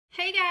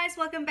Hey guys,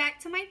 welcome back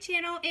to my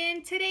channel.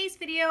 In today's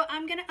video,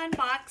 I'm going to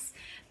unbox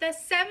the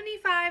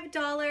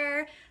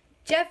 $75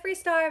 Jeffree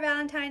Star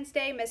Valentine's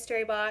Day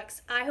mystery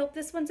box. I hope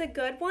this one's a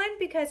good one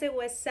because it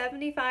was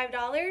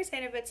 $75,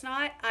 and if it's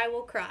not, I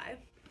will cry.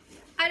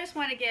 I just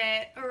want to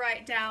get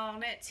right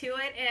down to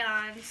it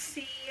and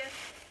see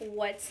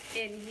what's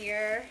in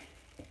here.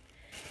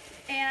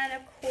 And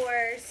of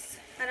course,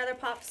 another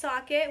pop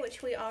socket,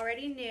 which we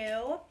already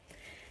knew.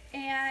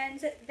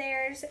 And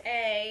there's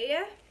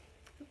a,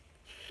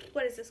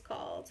 what is this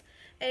called?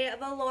 A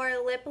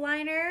velour lip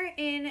liner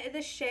in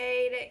the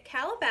shade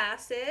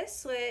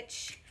Calabasas,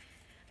 which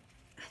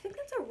I think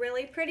that's a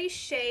really pretty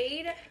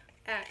shade,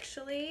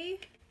 actually.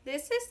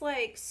 This is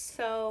like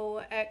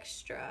so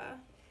extra.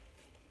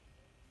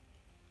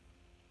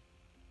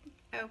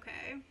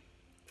 Okay.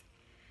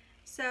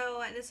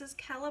 So this is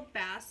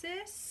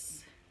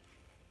Calabasas.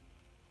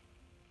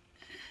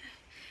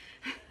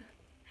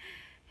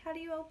 How do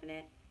you open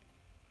it?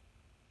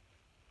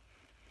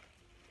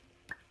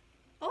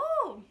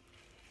 Oh!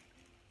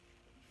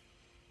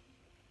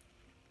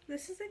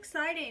 This is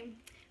exciting.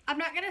 I'm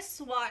not gonna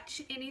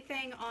swatch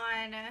anything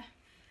on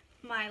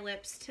my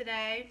lips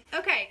today.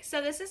 Okay,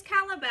 so this is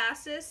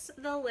Calabasas,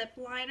 the lip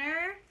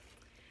liner.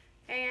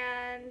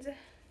 And,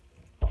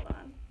 hold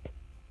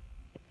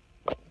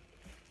on.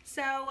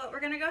 So we're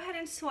gonna go ahead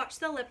and swatch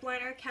the lip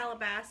liner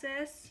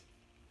Calabasas.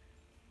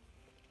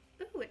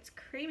 Ooh, it's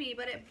creamy,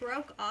 but it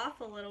broke off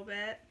a little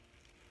bit.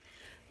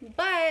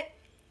 But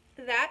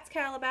that's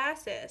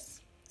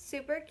Calabasas.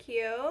 Super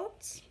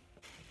cute.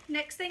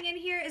 Next thing in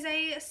here is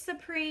a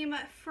Supreme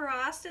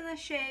Frost in the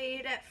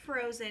shade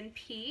Frozen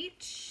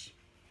Peach.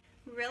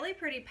 Really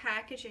pretty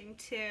packaging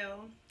too.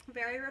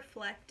 Very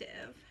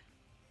reflective.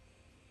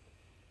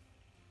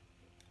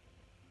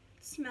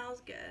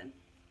 Smells good.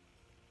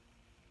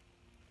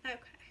 Okay.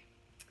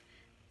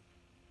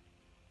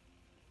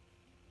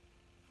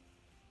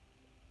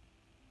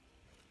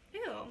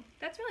 Ew,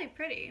 that's really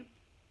pretty.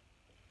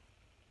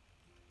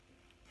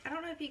 I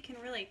don't know if you can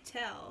really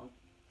tell.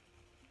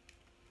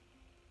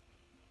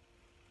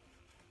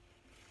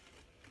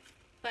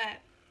 But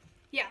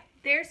yeah,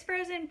 there's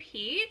Frozen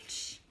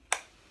Peach.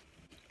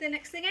 The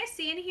next thing I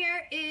see in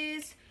here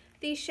is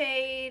the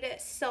shade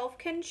Self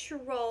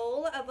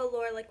Control, a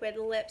velour liquid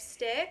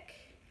lipstick.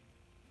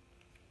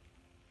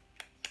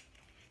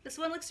 This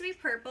one looks to be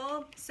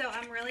purple, so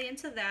I'm really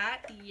into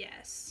that.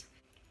 Yes.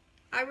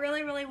 I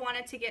really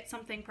wanted to get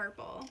something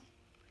purple.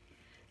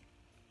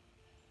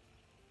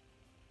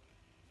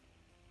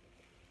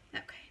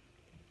 Okay.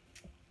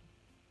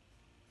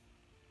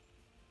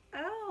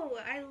 Oh,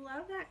 I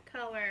love that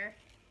color.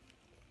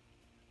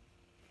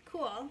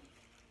 Cool.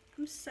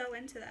 I'm so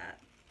into that.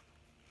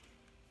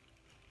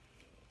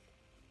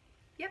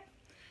 Yep.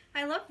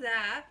 I love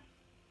that.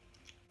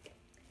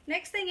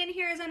 Next thing in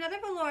here is another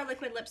velour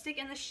liquid lipstick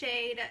in the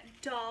shade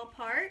Doll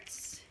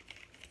Parts.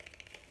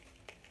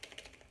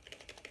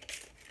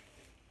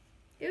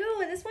 Ooh,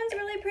 this one's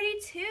really pretty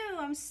too.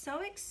 I'm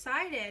so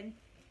excited.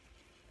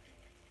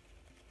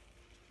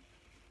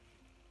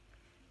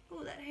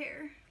 Ooh, that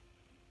hair.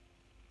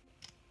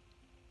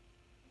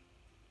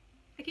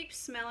 I keep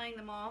smelling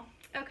them all.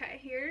 Okay,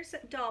 here's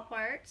Doll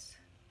Parts.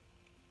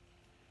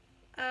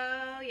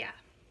 Oh yeah,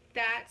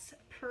 that's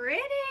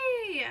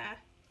pretty.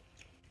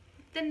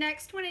 The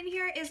next one in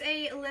here is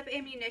a lip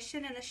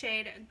ammunition in the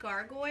shade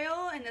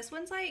Gargoyle, and this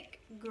one's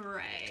like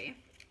gray.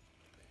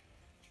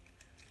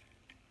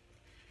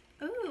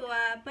 Ooh,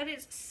 but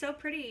it's so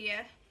pretty.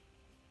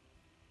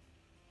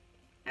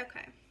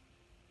 Okay.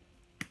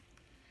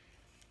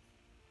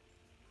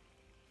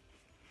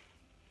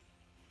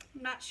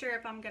 I'm not sure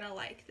if I'm gonna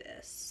like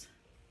this,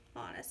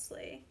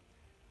 honestly.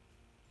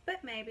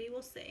 But maybe,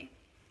 we'll see.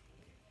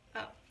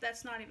 Oh,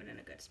 that's not even in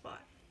a good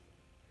spot.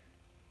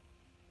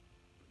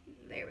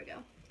 There we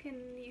go.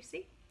 Can you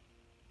see?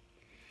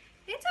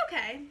 It's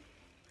okay.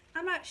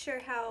 I'm not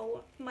sure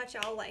how much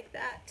I'll like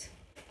that.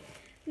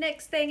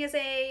 Next thing is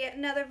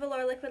another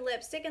velour liquid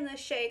lipstick in the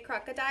shade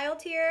Crocodile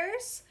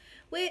Tears,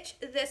 which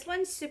this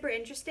one's super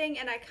interesting,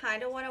 and I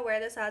kind of want to wear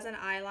this as an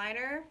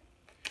eyeliner.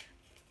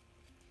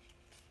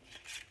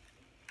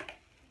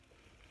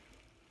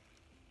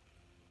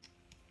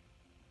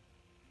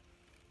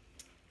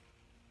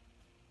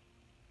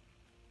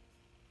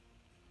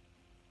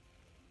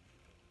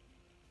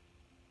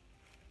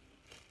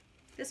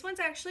 This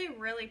one's actually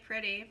really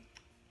pretty.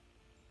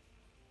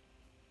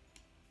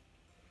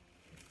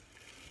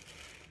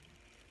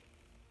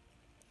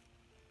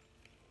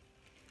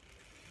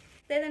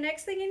 Then the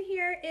next thing in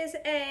here is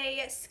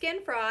a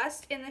Skin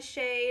Frost in the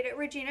shade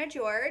Regina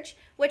George,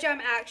 which I'm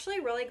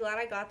actually really glad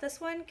I got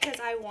this one because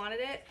I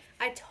wanted it.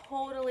 I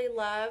totally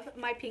love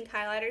my pink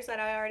highlighters that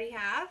I already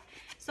have,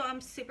 so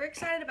I'm super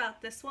excited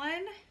about this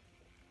one.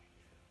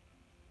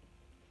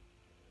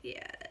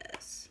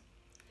 Yes.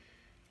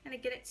 And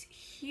again, it's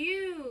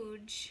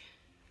huge.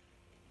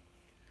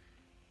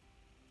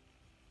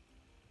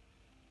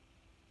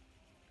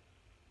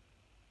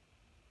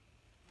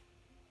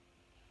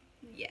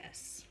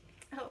 Yes.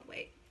 Oh,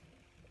 wait.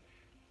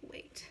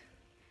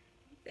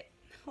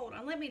 hold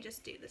on, let me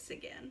just do this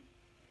again.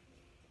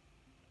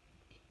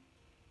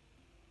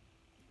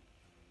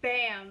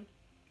 Bam.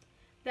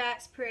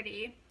 That's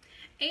pretty.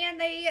 And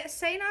they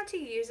say not to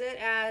use it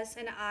as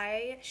an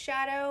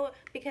eyeshadow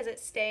because it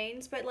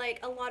stains, but like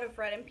a lot of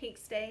red and pink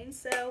stains,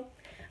 so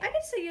I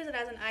can still use it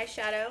as an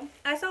eyeshadow.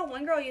 I saw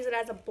one girl use it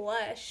as a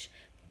blush.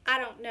 I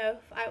don't know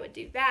if I would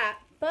do that,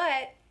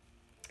 but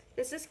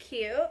this is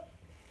cute.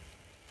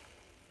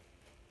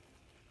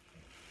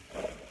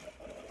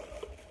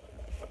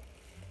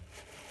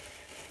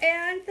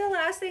 And the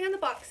last thing in the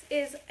box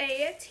is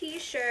a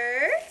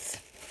t-shirt,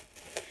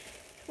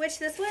 which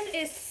this one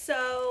is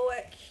so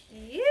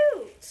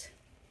cute.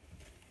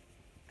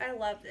 I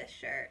love this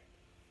shirt.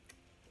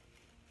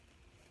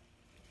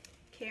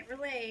 Can't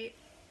relate.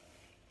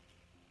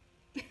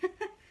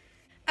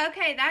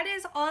 Okay, that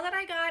is all that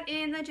I got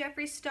in the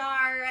Jeffree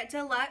Star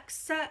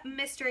Deluxe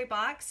mystery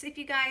box. If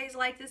you guys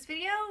like this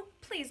video,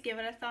 please give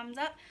it a thumbs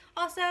up.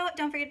 Also,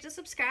 don't forget to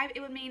subscribe. It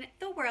would mean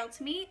the world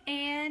to me.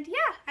 And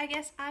yeah, I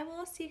guess I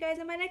will see you guys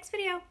in my next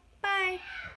video. Bye!